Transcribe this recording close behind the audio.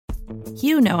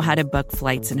You know how to book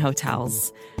flights and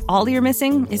hotels. All you're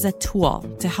missing is a tool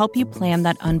to help you plan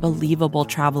that unbelievable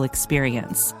travel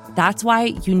experience. That's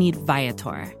why you need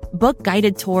Viator. Book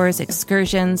guided tours,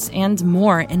 excursions, and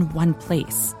more in one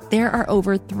place. There are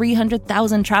over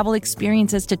 300,000 travel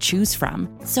experiences to choose from,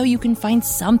 so you can find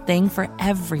something for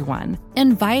everyone.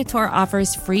 And Viator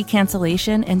offers free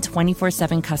cancellation and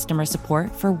 24/7 customer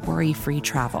support for worry-free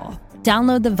travel.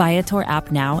 Download the Viator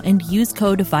app now and use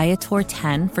code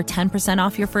Viator10 for 10%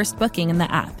 off your first booking in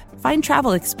the app. Find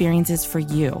travel experiences for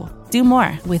you. Do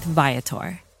more with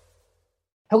Viator.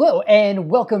 Hello, and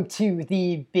welcome to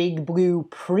the Big Blue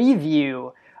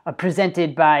Preview,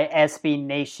 presented by SB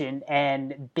Nation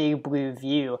and Big Blue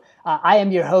View. I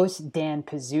am your host, Dan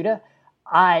Pizzuta.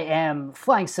 I am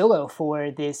flying solo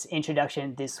for this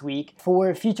introduction this week.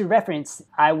 For future reference,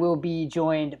 I will be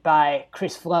joined by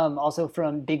Chris Flum, also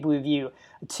from Big Blue View,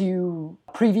 to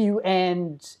preview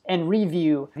and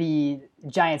review the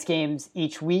Giants games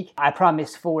each week. I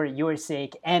promise for your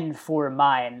sake and for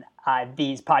mine,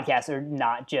 these podcasts are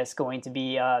not just going to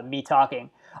be me talking.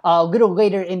 A little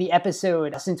later in the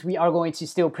episode, since we are going to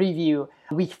still preview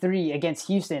Week 3 against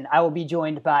Houston, I will be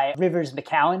joined by Rivers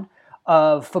McCowan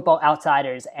of Football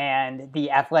Outsiders and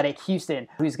The Athletic Houston,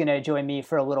 who's going to join me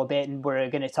for a little bit, and we're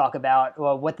going to talk about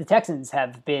what the Texans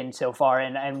have been so far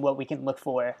and what we can look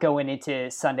for going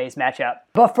into Sunday's matchup.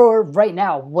 But for right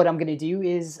now, what I'm going to do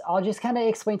is I'll just kind of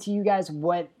explain to you guys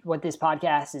what this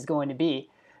podcast is going to be.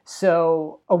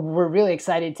 So we're really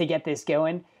excited to get this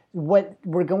going. What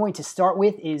we're going to start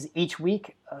with is each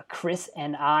week, Chris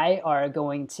and I are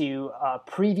going to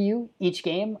preview each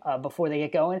game before they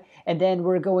get going, and then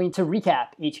we're going to recap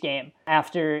each game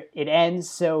after it ends.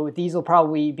 So these will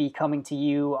probably be coming to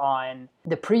you on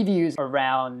the previews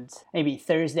around maybe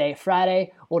Thursday,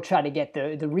 Friday. We'll try to get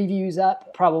the reviews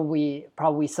up probably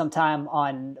sometime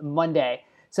on Monday.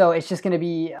 So it's just going to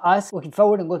be us looking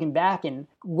forward and looking back and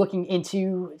looking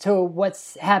into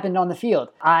what's happened on the field.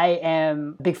 I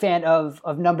am a big fan of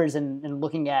numbers and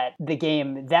looking at the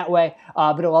game that way,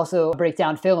 but it'll also break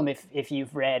down film if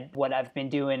you've read what I've been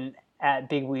doing at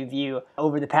Big Blue View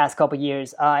over the past couple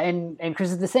years. And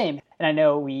Chris is the same. And I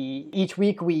know each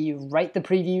week we write the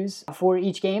previews for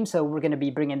each game, so we're going to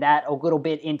be bringing that a little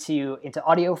bit into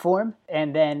audio form,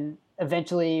 and then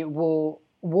eventually we'll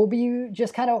be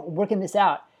just kind of working this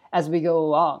out as we go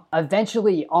along.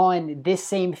 Eventually on this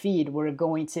same feed, we're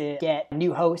going to get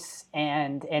new hosts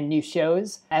and new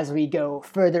shows as we go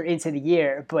further into the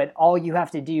year. But all you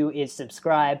have to do is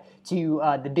subscribe to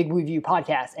the Big Blue View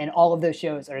podcast, and all of those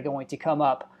shows are going to come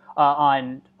up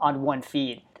on one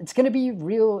feed. It's going to be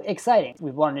real exciting.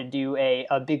 We've wanted to do a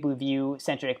Big Blue View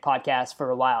centric podcast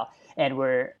for a while, and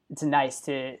it's nice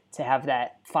to have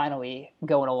that finally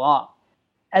going along.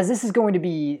 As this is going to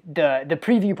be the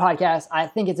preview podcast, I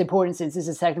think it's important, since this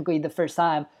is technically the first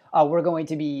time we're going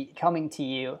to be coming to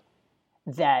you,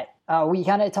 that we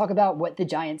kind of talk about what the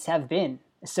Giants have been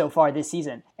so far this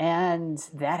season. And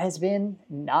that has been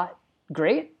not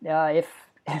great,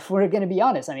 if we're going to be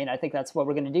honest. I mean, I think that's what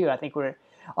we're going to do. I think we're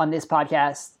on this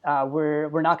podcast,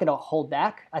 we're not going to hold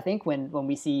back, I think, when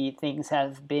we see things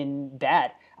have been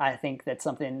bad. I think that's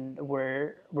something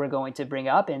we're going to bring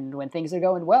up, and when things are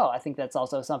going well, I think that's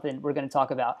also something we're going to talk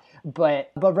about.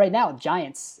 But right now,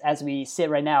 Giants, as we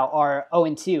sit right now, are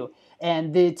 0-2,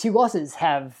 and the two losses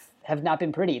have not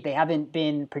been pretty. They haven't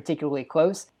been particularly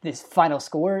close. This final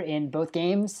score in both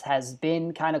games has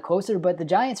been kind of closer, but the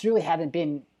Giants really haven't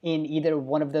been in either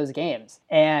one of those games,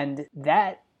 and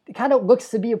that kind of looks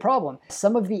to be a problem.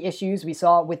 Some of the issues we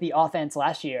saw with the offense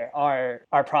last year are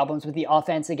problems with the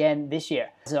offense again this year.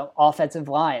 So offensive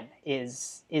line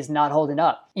is not holding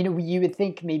up. You would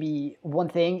think maybe one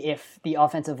thing if the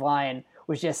offensive line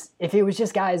if it was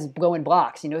just guys blowing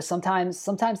blocks. Sometimes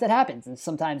that happens, and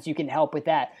sometimes you can help with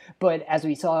that. But as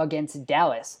we saw against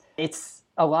Dallas, it's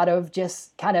a lot of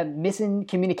just kind of missing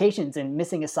communications and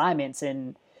missing assignments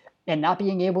and not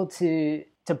being able to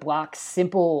block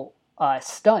simple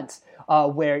stunts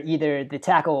where either the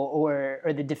tackle or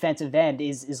the defensive end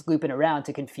is looping around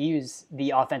to confuse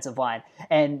the offensive line.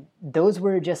 And those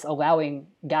were just allowing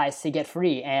guys to get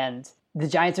free. And the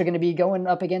Giants are going to be going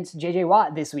up against J.J.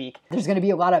 Watt this week. There's going to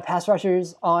be a lot of pass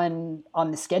rushers on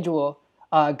the schedule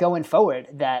going forward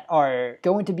that are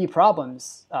going to be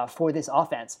problems for this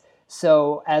offense.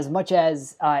 So as much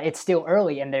as it's still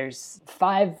early and there's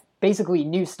 5 basically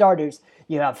new starters,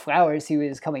 you have Flowers, who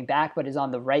is coming back but is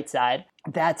on the right side.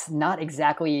 That's not what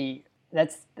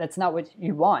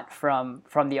you want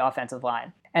from the offensive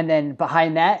line. And then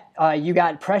behind that, you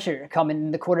got pressure coming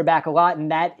in the quarterback a lot,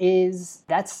 and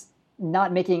that's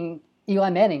not making Eli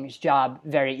Manning's job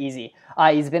very easy.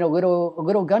 He's been a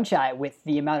little gun shy with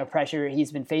the amount of pressure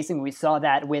he's been facing. We saw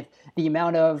that with the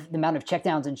amount of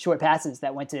checkdowns and short passes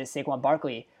that went to Saquon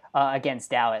Barkley against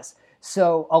Dallas.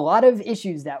 So a lot of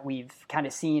issues that we've kind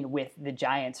of seen with the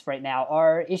Giants right now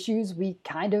are issues we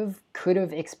kind of could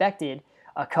have expected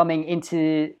coming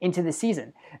into the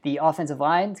season. The offensive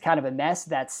line is kind of a mess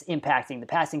that's impacting the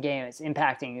passing game. It's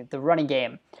impacting the running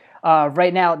game.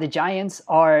 Right now, the Giants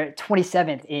are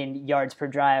 27th in yards per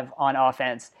drive on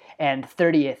offense and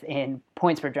 30th in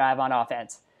points per drive on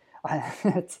offense.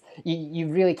 You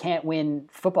really can't win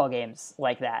football games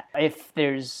like that. If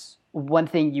there's one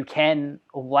thing you can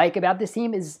like about this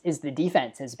team is the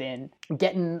defense has been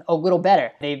getting a little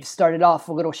better. They've started off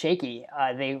a little shaky.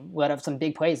 They let up some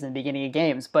big plays in the beginning of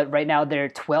games, but right now they're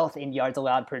 12th in yards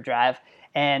allowed per drive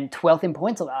and 12th in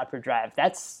points allowed per drive.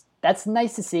 That's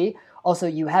nice to see. Also,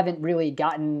 you haven't really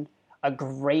gotten a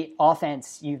great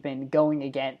offense you've been going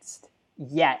against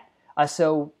yet.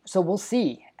 So we'll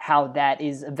see how that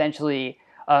is eventually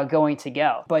going to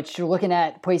go. But you're looking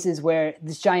at places where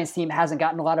this Giants team hasn't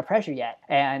gotten a lot of pressure yet.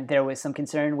 And there was some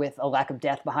concern with a lack of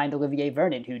depth behind Olivier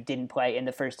Vernon, who didn't play in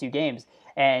the first two games.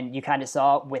 And you kind of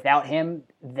saw without him,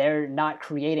 they're not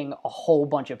creating a whole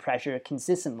bunch of pressure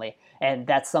consistently. And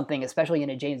that's something, especially in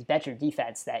a James Bettcher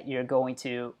defense, that you're going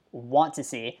to want to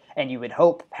see and you would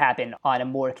hope happen on a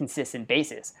more consistent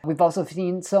basis. We've also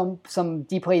seen some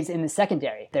deep plays in the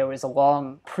secondary. There was a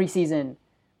long preseason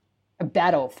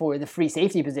battle for the free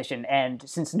safety position, and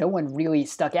since no one really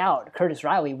stuck out, Curtis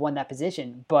Riley won that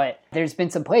position. But there's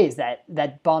been some plays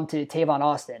that bombed to Tavon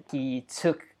Austin. He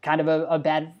took kind of a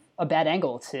bad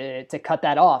angle to cut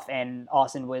that off, and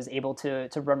Austin was able to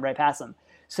run right past him.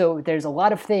 So there's a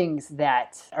lot of things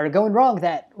that are going wrong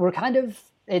that were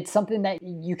it's something that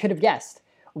you could have guessed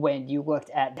when you looked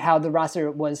at how the roster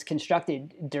was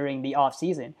constructed during the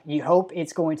offseason. You hope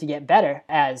it's going to get better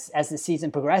as the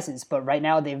season progresses, but right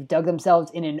now they've dug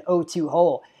themselves in an 0-2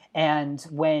 hole. And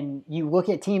when you look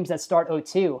at teams that start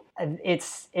 0-2,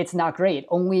 it's not great.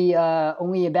 Only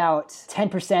about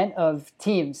 10% of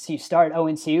teams who start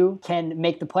 0-2 can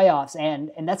make the playoffs,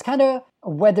 and that's kind of,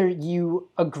 whether you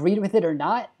agreed with it or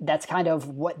not, that's kind of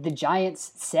what the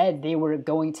Giants said they were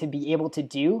going to be able to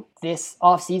do this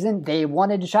offseason. They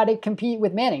wanted to try to compete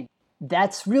with Manning.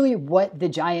 That's really what the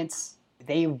Giants,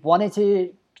 they wanted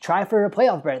to try for a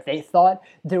playoff berth. They thought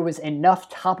there was enough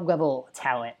top-level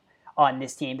talent on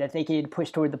this team that they could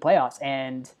push toward the playoffs,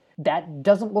 and that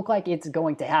doesn't look like it's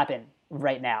going to happen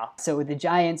right now. So the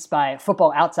Giants, by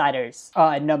Football Outsiders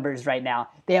numbers right now,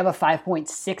 they have a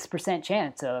 5.6%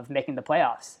 chance of making the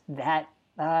playoffs.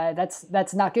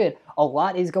 That's not good. A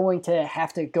lot is going to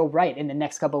have to go right in the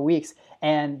next couple of weeks,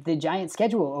 and the Giants'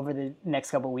 schedule over the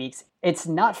next couple of weeks, it's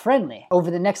not friendly.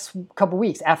 Over the next couple of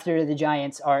weeks, after the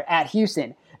Giants are at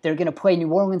Houston, they're going to play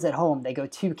New Orleans at home. They go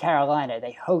to Carolina.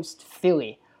 They host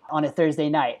Philly on a Thursday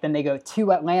night. Then they go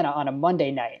to Atlanta on a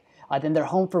Monday night. Then they're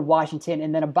home for Washington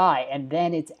and then a bye. And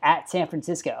then it's at San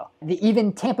Francisco.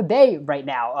 Even Tampa Bay right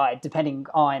now, depending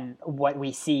on what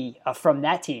we see from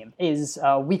that team, is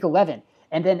week 11.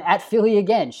 And then at Philly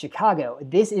again, Chicago.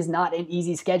 This is not an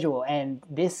easy schedule. And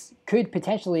this could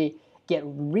potentially get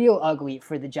real ugly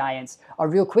for the Giants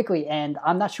real quickly. And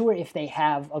I'm not sure if they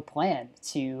have a plan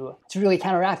to really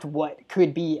counteract what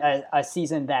could be a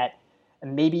season that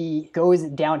maybe goes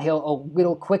downhill a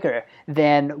little quicker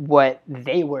than what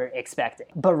they were expecting.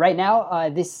 But right now,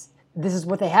 this is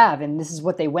what they have, and this is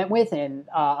what they went with, and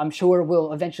I'm sure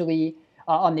we'll eventually,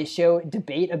 on this show,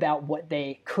 debate about what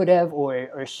they could have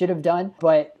or should have done,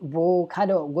 but we'll kind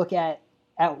of look at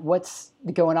what's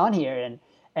going on here,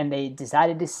 and they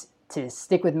decided to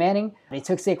stick with Manning. They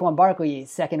took Saquon Barkley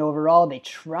second overall. They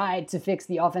tried to fix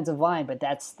the offensive line, but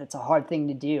that's a hard thing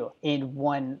to do in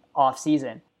one off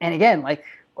season. And again, like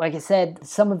I said,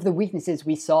 some of the weaknesses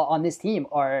we saw on this team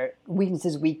are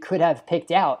weaknesses we could have picked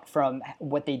out from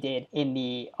what they did in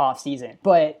the off season.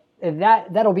 But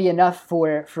that'll be enough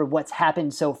for what's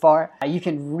happened so far. You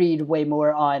can read way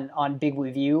more on Big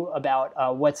Blue View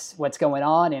about what's going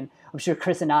on, and I'm sure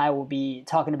Chris and I will be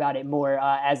talking about it more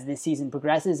as this season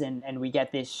progresses and we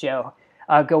get this show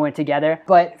going together.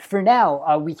 But for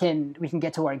now, we can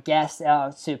get to our guest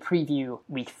to preview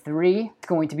week 3. It's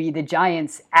going to be the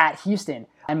Giants at Houston,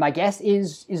 and my guest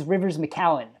is Rivers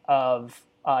McCowan of.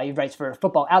 He writes for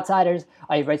Football Outsiders.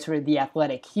 He writes for The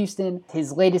Athletic Houston.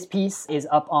 His latest piece is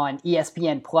up on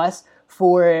ESPN Plus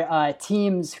for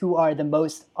teams who are the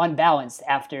most unbalanced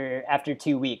after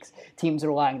 2 weeks. Teams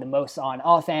relying the most on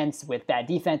offense with bad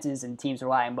defenses, and teams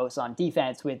relying most on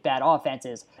defense with bad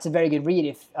offenses. It's a very good read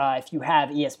if you have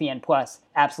ESPN Plus.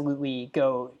 Absolutely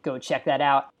go check that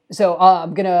out. So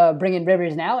I'm gonna bring in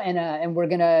Rivers now, and we're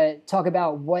gonna talk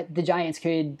about what the Giants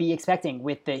could be expecting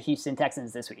with the Houston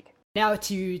Texans this week. Now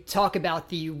to talk about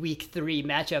the Week 3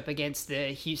 matchup against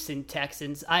the Houston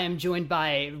Texans, I am joined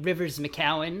by Rivers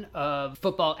McCowan of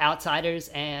Football Outsiders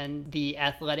and The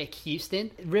Athletic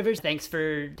Houston. Rivers, thanks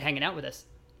for hanging out with us.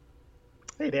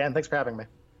 Hey, Dan. Thanks for having me.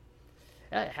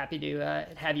 Happy to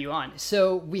have you on.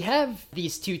 So we have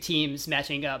these two teams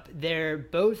matching up. They're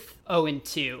both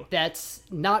 0-2. That's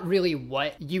not really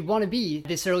what you want to be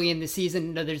this early in the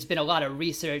season. There's been a lot of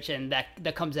research, and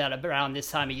that comes out around this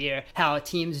time of year, how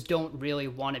teams don't really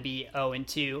want to be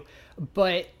 0-2.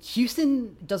 But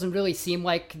Houston doesn't really seem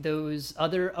like those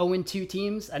other 0-2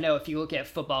 teams. I know if you look at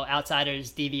Football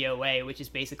Outsiders DVOA, which is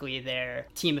basically their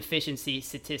team efficiency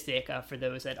statistic for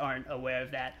those that aren't aware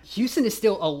of that, Houston is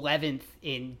still 11th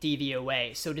in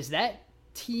DVOA. So does that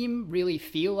team really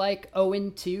feel like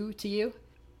 0-2 to you?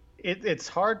 It's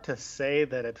hard to say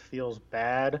that it feels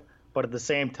bad, but at the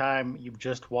same time, you've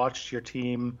just watched your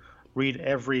team read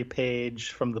every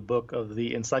page from the book of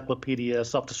the Encyclopedia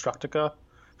Self-Destructica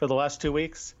for the last 2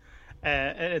 weeks,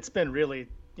 and it's been really,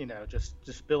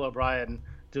 just Bill O'Brien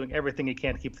doing everything he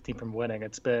can to keep the team from winning.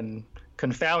 It's been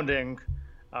confounding.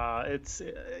 It's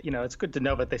good to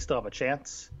know that they still have a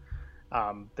chance.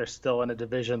 They're still in a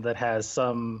division that has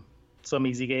some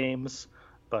easy games,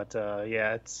 but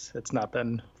it's not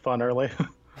been fun early.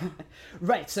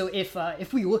 Right. So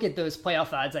if we look at those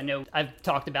playoff odds, I know I've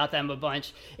talked about them a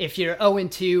bunch. If you're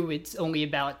 0-2, it's only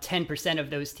about 10% of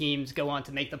those teams go on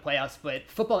to make the playoffs. But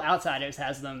Football Outsiders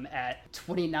has them at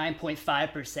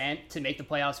 29.5% to make the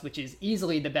playoffs, which is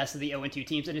easily the best of the 0-2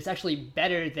 teams. And it's actually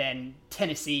better than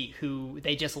Tennessee, who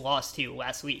they just lost to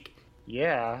last week.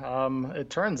 Yeah. It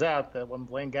turns out that when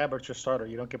Blaine Gabbert's your starter,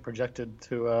 you don't get projected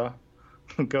to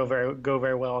go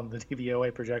very well in the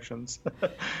DVOA projections.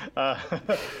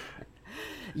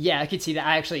 Yeah, I could see that.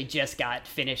 I actually just got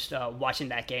finished watching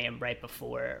that game right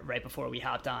before we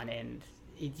hopped on, and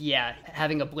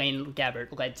having a Blaine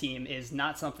Gabbert led team is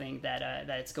not something that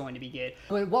it's going to be good.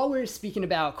 But while we're speaking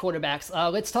about quarterbacks,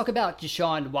 let's talk about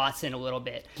Deshaun Watson a little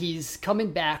bit. He's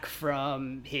coming back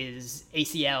from his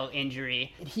ACL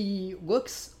injury. He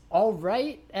looks all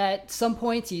right at some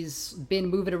points. He's been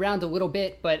moving around a little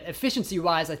bit, but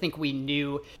efficiency-wise, I think we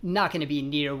knew not going to be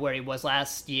near where he was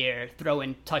last year,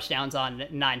 throwing touchdowns on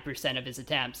 9% of his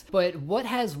attempts. But what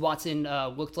has Watson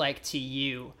looked like to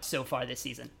you so far this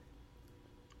season?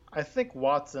 I think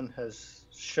Watson has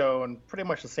shown pretty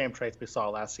much the same traits we saw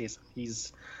last season.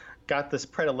 He's got this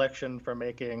predilection for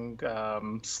making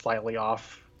slightly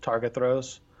off target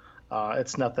throws.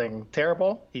 It's nothing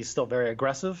terrible. He's still very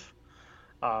aggressive.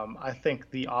 I think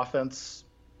the offense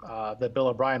that Bill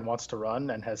O'Brien wants to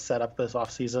run and has set up this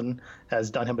offseason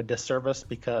has done him a disservice,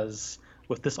 because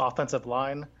with this offensive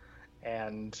line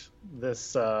and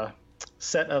this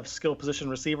set of skill position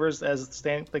receivers as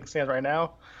things stand right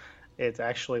now, it's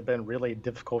actually been really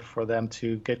difficult for them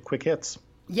to get quick hits.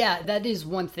 Yeah, that is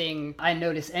one thing I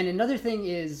noticed. And another thing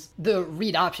is the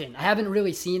read option. I haven't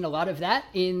really seen a lot of that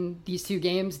in these two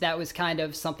games. That was kind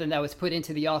of something that was put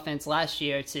into the offense last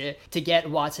year to get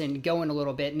Watson going a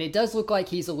little bit. And it does look like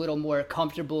he's a little more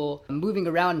comfortable moving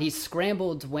around, and he's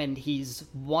scrambled when he's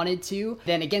wanted to.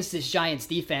 Then against this Giants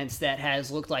defense that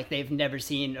has looked like they've never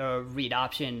seen a read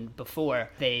option before,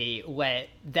 they let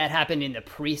that happen in the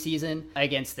preseason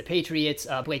against the Patriots.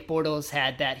 Blake Bortles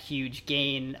had that huge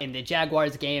gain in the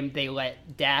Jaguars game. They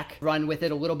let Dak run with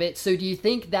it a little bit. So do you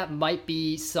think that might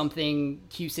be something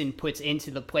Houston puts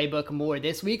into the playbook more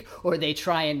this week, or are they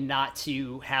trying not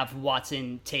to have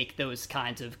Watson take those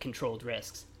kinds of controlled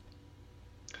risks?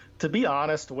 To be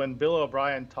honest, when Bill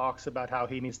O'Brien talks about how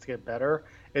he needs to get better,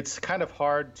 it's kind of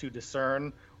hard to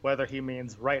discern whether he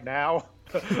means right now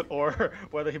or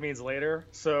whether he means later.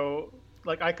 So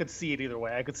I could see it either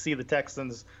way. I could see the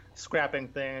Texans scrapping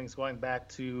things, going back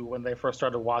to when they first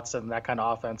started Watson, that kind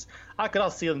of offense. I could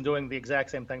also see them doing the exact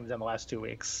same thing they've done the last 2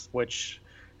 weeks, which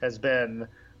has been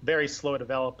very slow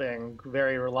developing,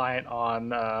 very reliant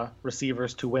on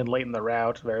receivers to win late in the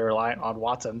route, very reliant on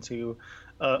Watson to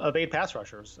evade pass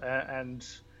rushers. And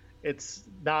it's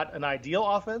not an ideal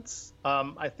offense.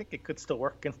 I think it could still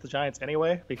work against the Giants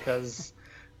anyway, because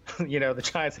the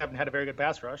Giants haven't had a very good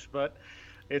pass rush, but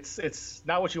it's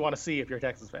not what you want to see if you're a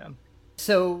Texans fan.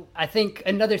 So I think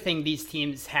another thing these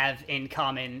teams have in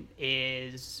common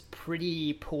is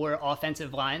pretty poor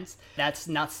offensive lines. That's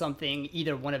not something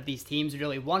either one of these teams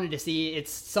really wanted to see.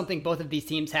 It's something both of these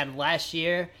teams had last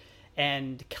year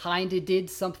and kind of did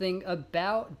something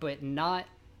about, but not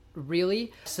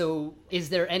really. So is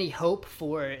there any hope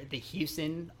for the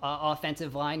Houston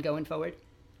offensive line going forward?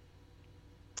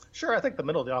 Sure, I think the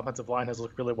middle of the offensive line has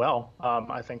looked really well.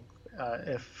 I think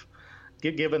if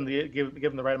given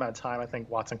the right amount of time, I think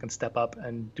Watson can step up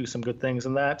and do some good things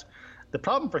in that. The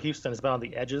problem for Houston has been on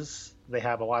the edges. They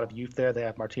have a lot of youth there. They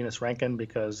have Martinez Rankin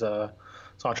because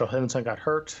Sancho Henderson got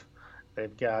hurt.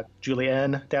 They've got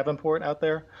Julian Davenport out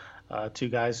there, two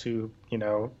guys who,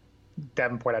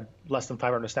 Davenport had less than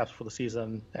 500 snaps for the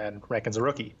season, and Rankin's a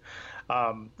rookie.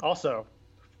 Also,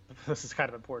 this is kind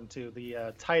of important too,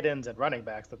 the tight ends and running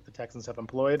backs that the Texans have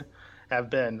employed have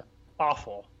been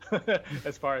awful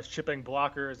as far as chipping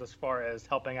blockers, as far as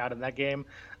helping out in that game.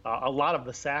 A lot of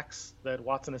the sacks that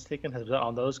Watson has taken has been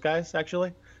on those guys,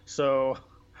 actually. So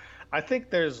I think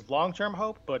there's long-term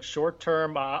hope, but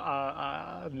short-term,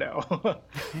 no.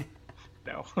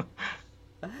 No.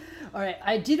 All right,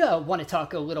 I did want to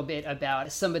talk a little bit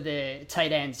about some of the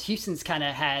tight ends. Houston's kind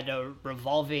of had a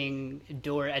revolving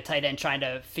door at tight end trying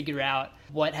to figure out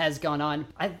what has gone on.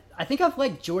 I think I've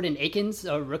liked Jordan Akins,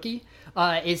 a rookie.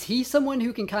 Is he someone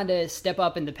who can kind of step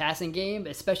up in the passing game,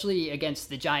 especially against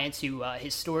the Giants, who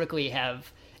historically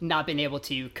have not been able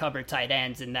to cover tight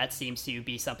ends, and that seems to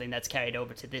be something that's carried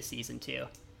over to this season too?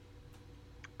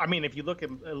 I mean, if you look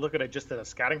at it just at a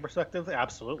scouting perspective,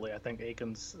 absolutely. I think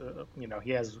Akins,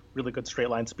 he has really good straight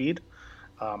line speed.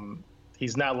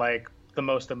 He's not like the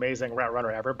most amazing route runner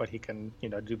ever, but he can,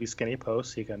 do these skinny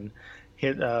posts. He can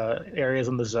hit areas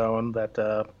in the zone that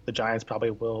the Giants probably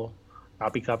will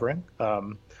not be covering.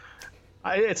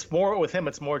 It's more with him.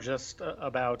 It's more just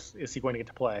about, is he going to get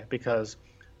to play? Because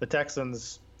the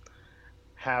Texans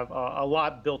have a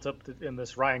lot built up in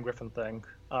this Ryan Griffin thing.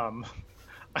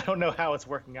 I don't know how it's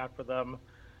working out for them.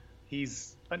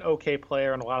 He's an okay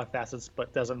player in a lot of facets,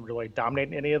 but doesn't really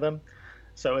dominate any of them.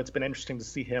 So it's been interesting to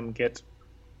see him get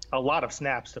a lot of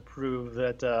snaps to prove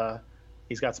that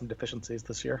he's got some deficiencies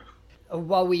this year.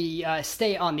 While we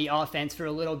stay on the offense for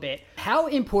a little bit, how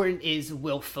important is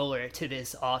Will Fuller to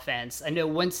this offense? I know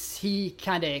once he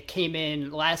kind of came in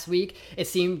last week, it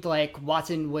seemed like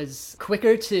Watson was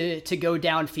quicker to go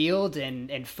downfield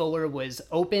and Fuller was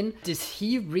open. Does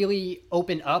he really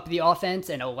open up the offense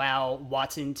and allow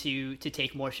Watson to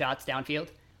take more shots downfield?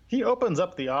 He opens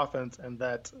up the offense, and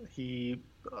that he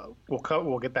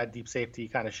will get that deep safety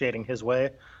kind of shading his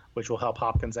way, which will help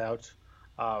Hopkins out.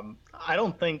 I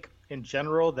don't think in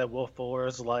general that Will Fuller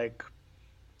is like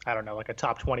a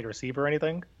top 20 receiver or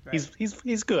anything. Right.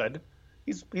 He's good.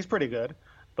 He's pretty good.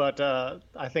 But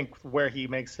I think where he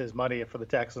makes his money for the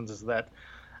Texans is that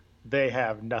they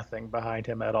have nothing behind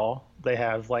him at all. They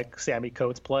have like Sammy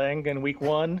Coates playing in week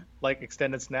 1, like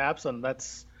extended snaps, and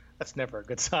that's never a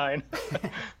good sign.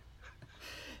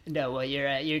 No, well,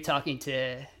 you're talking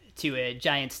to a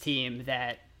Giants team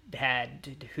that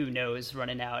had who knows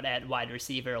running out at wide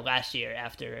receiver last year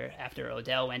after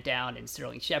Odell went down and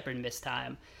Sterling Shepard missed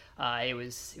time. It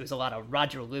was a lot of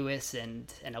Roger Lewis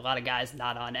and a lot of guys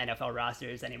not on NFL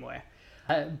rosters anymore.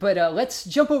 But let's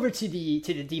jump over to the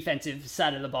defensive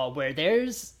side of the ball, where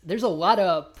there's a lot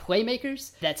of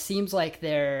playmakers that seems like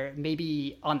they're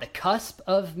maybe on the cusp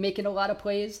of making a lot of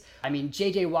plays. I mean,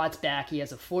 J.J. Watt's back. He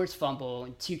has a forced fumble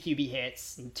and 2 QB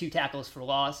hits and 2 tackles for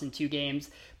loss in 2 games,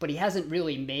 but he hasn't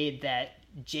really made that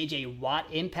J.J. Watt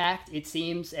impact, it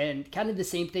seems. And kind of the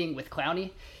same thing with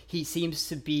Clowney. He seems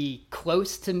to be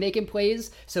close to making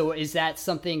plays. So is that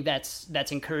something that's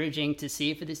encouraging to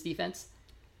see for this defense?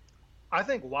 I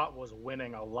think Watt was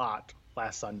winning a lot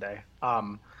last Sunday.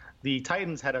 The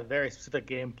Titans had a very specific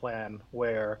game plan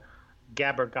where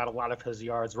Gabbert got a lot of his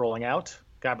yards rolling out.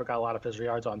 Gabbert got a lot of his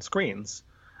yards on screens.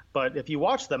 But if you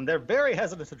watch them, they're very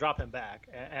hesitant to drop him back.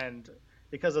 And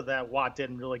because of that, Watt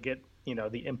didn't really get,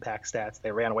 the impact stats.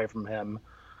 They ran away from him,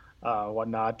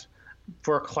 whatnot.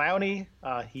 For Clowney,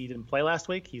 he didn't play last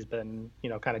week. He's been,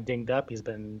 kind of dinged up. He's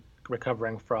been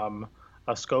recovering from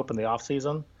a scope in the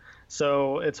offseason.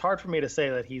 So it's hard for me to say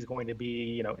that he's going to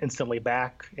be, instantly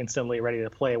back, instantly ready to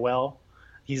play well.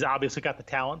 He's obviously got the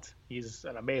talent. He's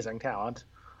an amazing talent.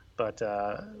 But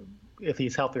if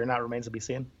he's healthy or not remains to be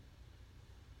seen.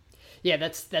 Yeah,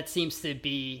 that seems to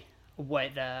be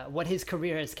what his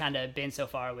career has kind of been so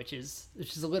far, which is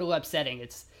a little upsetting.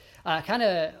 It's kind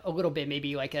of a little bit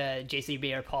maybe like a J.C.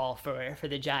 Pierre-Paul for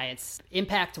the Giants.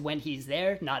 Impact when he's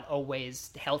there, not always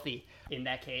healthy in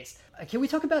that case. Can we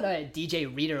talk about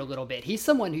DJ Reader a little bit? He's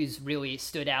someone who's really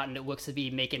stood out, and it looks to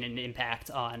be making an impact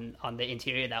on the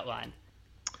interior of that line.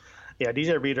 Yeah,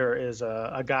 DJ Reader is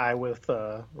a guy with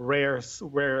rare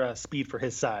speed for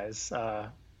his size.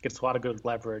 Gets a lot of good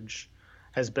leverage.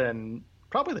 Has been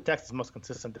probably the Texans' most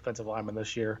consistent defensive lineman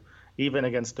this year. Even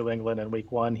against New England in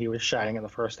week 1, he was shining in the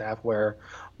first half where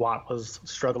Watt was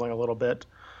struggling a little bit.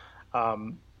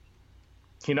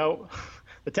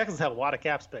 the Texans have a lot of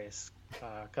cap space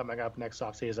coming up next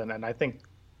offseason, and I think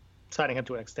signing him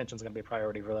to an extension is going to be a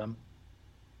priority for them.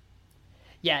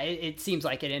 Yeah, it seems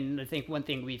like it, and I think one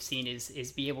thing we've seen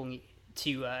is be able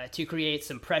to create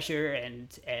some pressure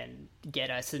and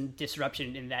get some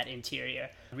disruption in that interior.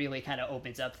 Really kind of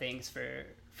opens up things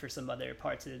for some other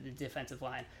parts of the defensive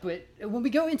line. But when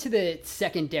we go into the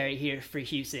secondary here for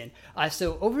Houston,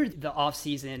 so over the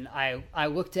offseason, I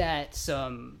looked at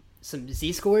some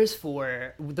Z-scores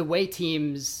for the way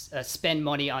teams spend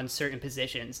money on certain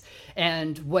positions.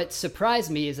 And what surprised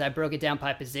me is I broke it down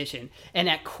by position. And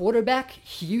at quarterback,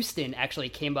 Houston actually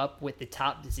came up with the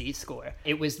top Z-score.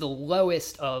 It was the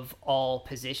lowest of all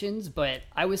positions, but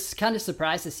I was kind of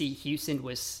surprised to see Houston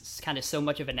was kind of so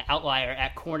much of an outlier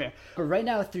at corner. But right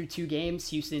now, through 2 games,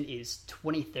 Houston is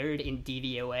 23rd in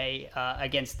DVOA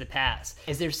against the pass.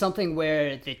 Is there something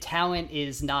where the talent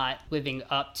is not living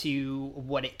up to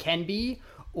what it can be,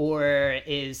 or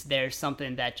is there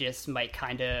something that just might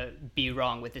kind of be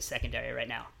wrong with the secondary right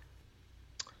now?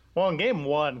 Well, in game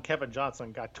 1, Kevin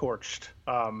Johnson got torched.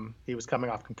 He was coming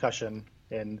off concussion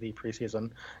in the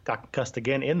preseason, got concussed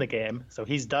again in the game, so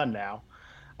he's done now.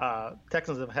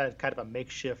 Texans have had kind of a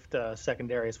makeshift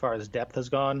secondary as far as depth has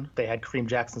gone. They had Kareem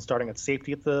Jackson starting at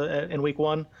safety in week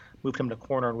 1, moved him to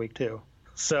corner in week 2.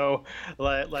 So,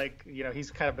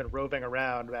 he's kind of been roving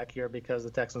around back here because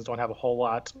the Texans don't have a whole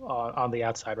lot on the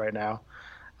outside right now.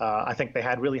 I think they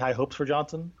had really high hopes for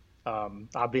Johnson.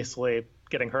 Obviously,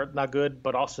 getting hurt, not good,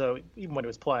 but also, even when he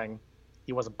was playing,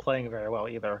 he wasn't playing very well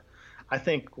either. I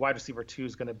think wide receiver 2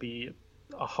 is going to be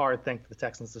a hard thing for the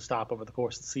Texans to stop over the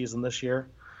course of the season this year.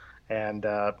 And,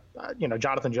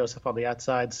 Jonathan Joseph on the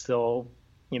outside still,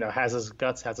 has his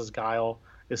guts, has his guile,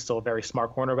 is still a very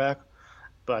smart cornerback.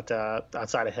 But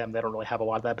outside of him, they don't really have a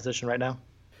lot of that position right now.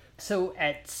 So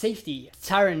at safety,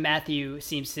 Tyrann Mathieu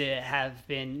seems to have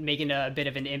been making a bit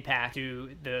of an impact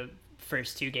through the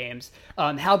first 2 games.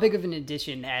 How big of an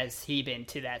addition has he been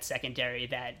to that secondary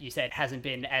that you said hasn't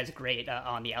been as great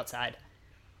on the outside?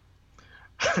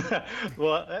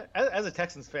 Well, as a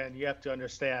Texans fan, you have to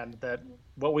understand that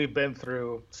what we've been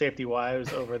through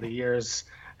safety-wise over the years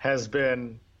has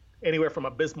been anywhere from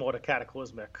abysmal to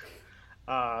cataclysmic.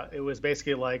 It was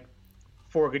basically like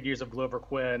 4 good years of Glover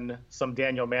Quinn, some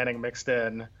Daniel Manning mixed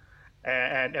in,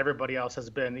 and everybody else has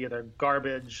been either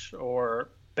garbage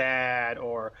or bad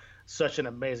or such an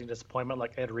amazing disappointment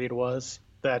like Ed Reed was,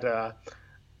 that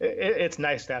it's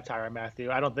nice to have Tyrann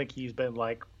Mathieu. I don't think he's been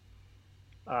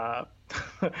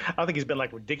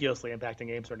ridiculously impacting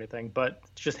games or anything, but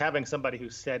just having somebody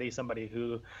who's steady, somebody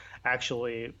who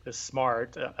actually is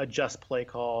smart, adjusts play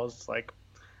calls,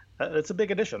 it's a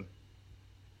big addition.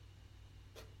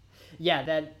 Yeah,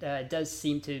 that does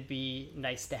seem to be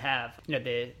nice to have.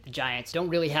 The Giants don't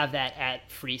really have that at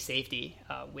free safety,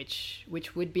 which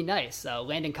would be nice.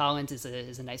 Landon Collins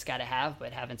is a nice guy to have,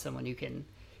 but having someone who can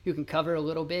cover a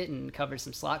little bit and cover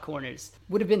some slot corners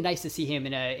would have been nice to see him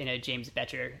in a James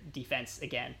Bettcher defense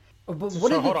again. But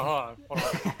hold on.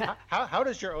 How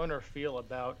does your owner feel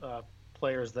about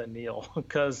players that kneel?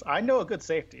 Because I know a good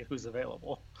safety who's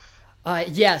available.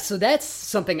 Yeah, so that's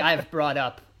something I've brought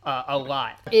up a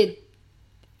lot.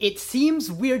 It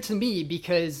seems weird to me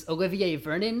because Olivier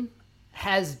Vernon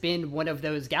has been one of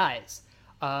those guys.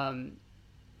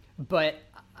 But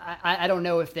I don't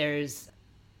know if there's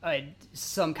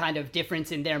some kind of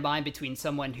difference in their mind between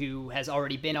someone who has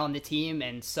already been on the team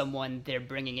and someone they're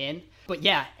bringing in. But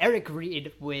yeah, Eric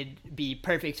Reed would be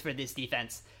perfect for this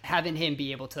defense. Having him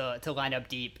be able to line up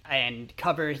deep and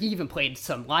cover. He even played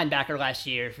some linebacker last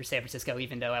year for San Francisco,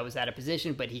 even though I was out of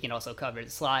position, but he can also cover the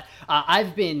slot.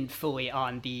 I've been fully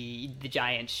on the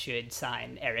Giants should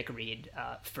sign Eric Reed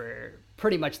for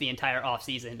pretty much the entire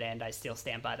offseason, and I still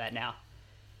stand by that now.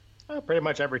 Pretty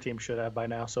much every team should have by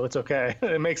now, so it's okay.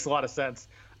 It makes a lot of sense.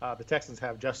 The Texans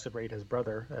have Justin Reed, his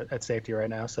brother, at safety right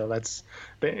now, so that's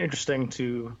been interesting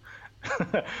to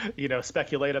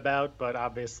speculate about, but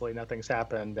obviously nothing's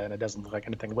happened, and it doesn't look like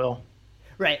anything will.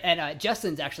 Right, and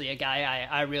Justin's actually a guy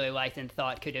I really liked and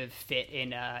thought could have fit in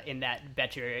that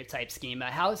Bettcher type scheme.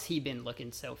 How's he been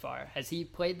looking so far? Has he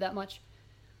played that much?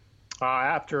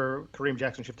 After Kareem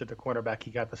Jackson shifted to cornerback,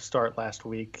 he got the start last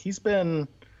week. He's been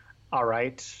all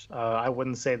right. I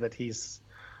wouldn't say that he's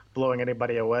blowing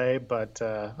anybody away, but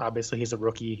obviously he's a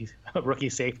rookie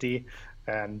safety,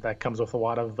 and that comes with a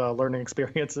lot of learning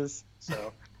experiences.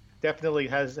 So definitely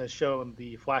has shown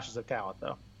the flashes of talent,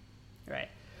 though. Right.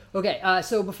 Okay,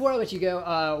 so before I let you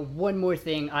go, one more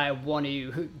thing I want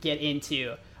to get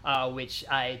into, which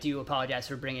I do apologize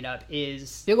for bringing up,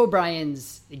 is Bill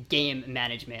O'Brien's game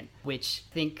management, which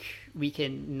I think we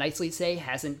can nicely say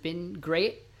hasn't been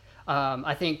great.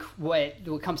 I think what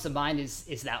comes to mind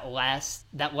is that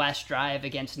last drive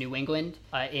against New England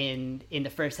in the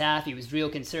first half. He was real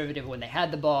conservative when they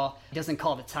had the ball. He doesn't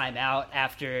call the timeout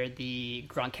after the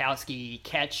Gronkowski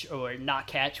catch or not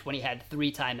catch when he had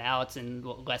 3 timeouts and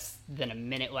less than a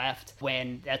minute left.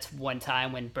 When that's one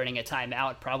time when burning a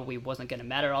timeout probably wasn't going to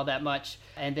matter all that much.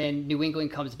 And then New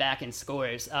England comes back and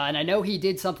scores. And I know he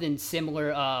did something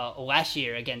similar last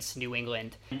year against New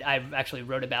England. I actually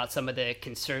wrote about some of the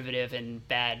conservative and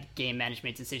bad game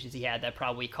management decisions he had that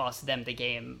probably cost them the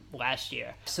game last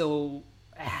year. So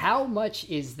how much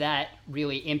is that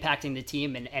really impacting the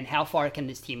team, and how far can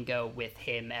this team go with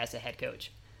him as a head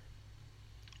coach?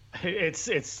 It's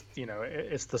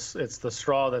the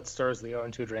straw that stirs the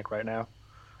 0-2 drink right now.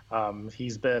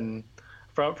 He's been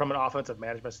from an offensive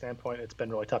management standpoint, it's been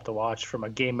really tough to watch. From a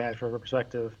game management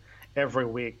perspective, every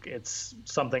week it's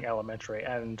something elementary.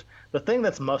 And the thing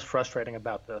that's most frustrating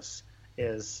about this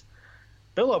is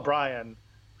Bill O'Brien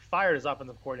fired his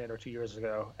offensive coordinator 2 years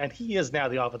ago, and he is now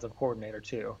the offensive coordinator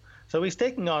too. So he's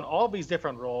taking on all these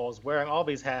different roles, wearing all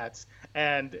these hats,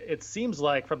 and it seems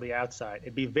like from the outside,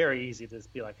 it'd be very easy to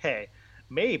just be like, hey,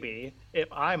 maybe if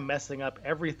I'm messing up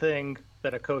everything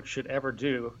that a coach should ever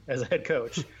do as a head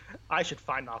coach, I should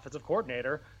find an offensive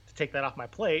coordinator to take that off my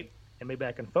plate, and maybe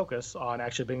I can focus on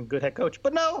actually being a good head coach.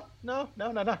 But no. Don't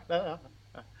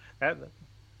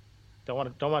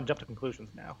want to jump to conclusions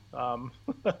now.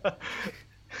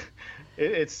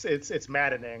 It's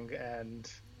maddening,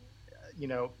 and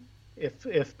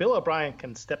if Bill O'Brien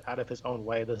can step out of his own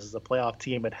way, this is a playoff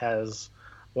team that has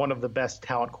one of the best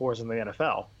talent cores in the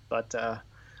NFL. But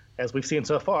as we've seen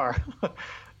so far,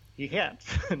 he can't.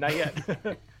 Not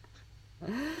yet.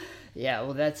 Yeah,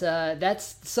 well,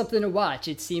 that's something to watch.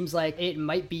 It seems like it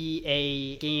might be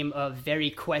a game of very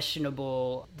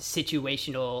questionable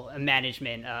situational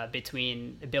management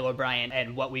between Bill O'Brien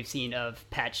and what we've seen of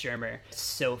Pat Shurmur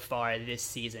so far this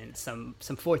season. Some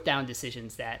fourth down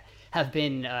decisions that have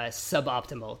been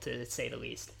suboptimal, to say the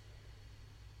least.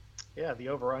 Yeah, the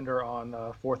over-under on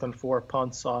 4th and 4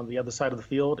 punts on the other side of the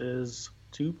field is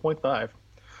 2.5.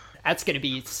 That's going to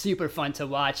be super fun to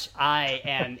watch. I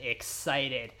am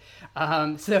excited.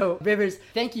 So, Rivers,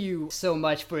 thank you so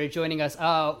much for joining us.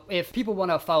 If people want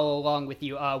to follow along with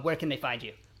you, where can they find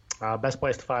you? Best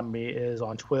place to find me is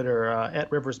on Twitter, at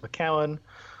Rivers McCowan,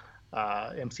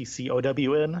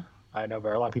 MCCOWN. I know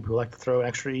there are a lot of people who like to throw an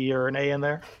extra E or an A in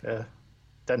there.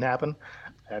 Doesn't happen.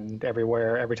 And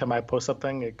every time I post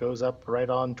something, it goes up right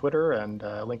on Twitter, and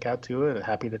link out to it.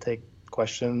 Happy to take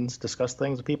questions, discuss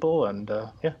things with people, and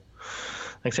yeah.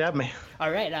 Thanks for having me.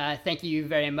 All right. Thank you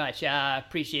very much.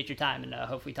 Appreciate your time, and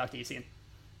hopefully talk to you soon.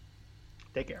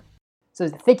 Take care. So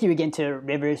thank you again to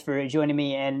Rivers for joining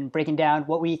me and breaking down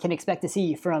what we can expect to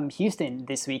see from Houston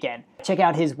this weekend. Check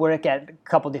out his work at a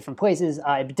couple different places.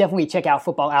 Definitely check out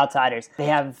Football Outsiders. They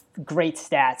have great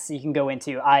stats you can go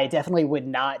into. I definitely would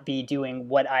not be doing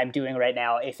what I'm doing right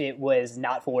now if it was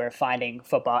not for finding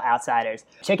Football Outsiders.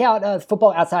 Check out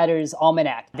Football Outsiders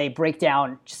Almanac. They break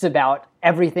down just about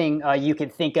everything you can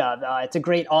think of. It's a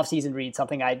great off-season read,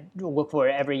 something I look for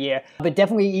every year, but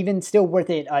definitely even still worth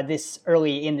it this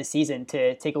early in the season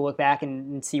to take a look back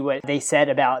and see what they said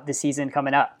about the season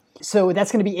coming up. So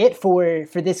that's going to be it for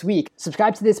this week.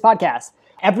 Subscribe to this podcast.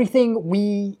 Everything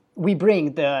we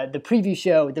bring, the preview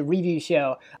show, the review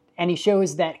show, any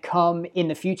shows that come in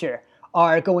the future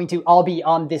are going to all be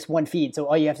on this one feed. So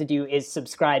all you have to do is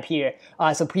subscribe here.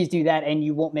 So please do that, and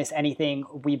you won't miss anything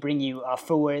we bring you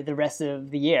for the rest of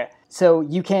the year. So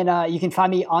you can find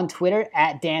me on Twitter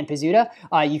at Dan Pizzuta.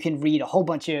 You can read a whole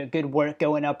bunch of good work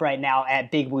going up right now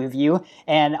at Big Blue View.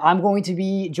 And I'm going to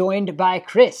be joined by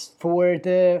Chris for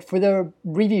the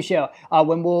review show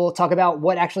when we'll talk about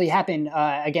what actually happened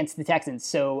against the Texans.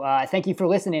 So thank you for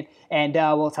listening, and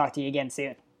we'll talk to you again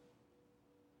soon.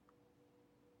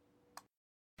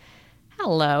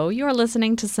 Hello, you're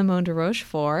listening to Simone de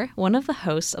Rochefort, one of the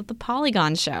hosts of The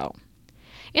Polygon Show.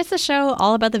 It's a show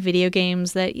all about the video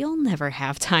games that you'll never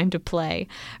have time to play,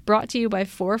 brought to you by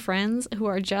 4 friends who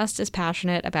are just as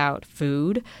passionate about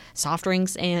food, soft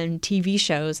drinks, and TV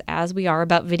shows as we are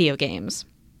about video games.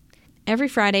 Every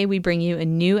Friday, we bring you a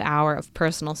new hour of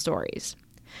personal stories,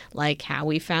 like how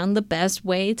we found the best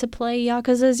way to play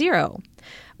Yakuza 0,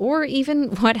 or even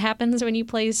what happens when you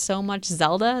play so much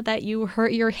Zelda that you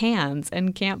hurt your hands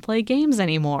and can't play games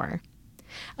anymore.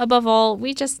 Above all,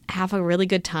 we just have a really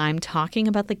good time talking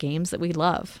about the games that we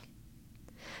love.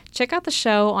 Check out the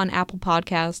show on Apple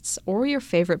Podcasts or your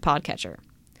favorite podcatcher.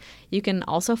 You can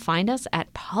also find us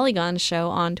at Polygon Show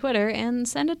on Twitter and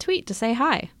send a tweet to say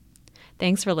hi.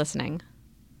 Thanks for listening.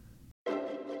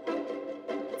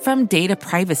 From data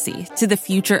privacy to the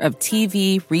future of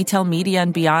TV, retail media,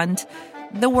 and beyond,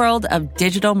 the world of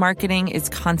digital marketing is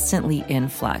constantly in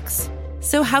flux.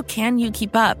 So how can you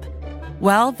keep up?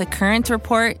 Well, The Current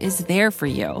Report is there for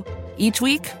you. Each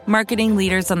week, marketing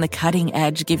leaders on the cutting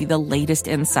edge give you the latest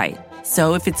insight.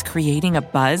 So if it's creating a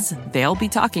buzz, they'll be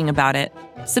talking about it.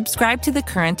 Subscribe to The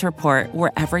Current Report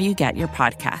wherever you get your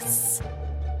podcasts.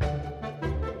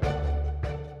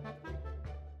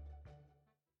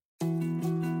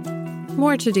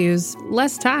 More to-dos,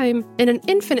 less time, and an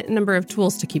infinite number of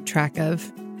tools to keep track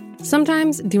of.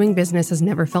 Sometimes doing business has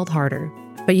never felt harder,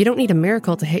 but you don't need a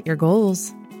miracle to hit your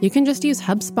goals. You can just use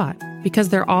HubSpot, because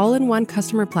their all-in-one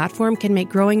customer platform can make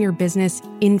growing your business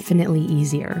infinitely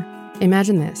easier.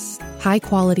 Imagine this: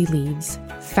 high-quality leads,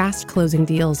 fast closing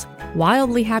deals,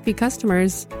 wildly happy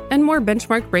customers, and more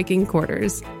benchmark-breaking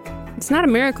quarters. It's not a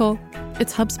miracle,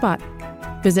 it's HubSpot.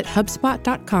 Visit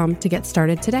HubSpot.com to get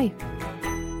started today.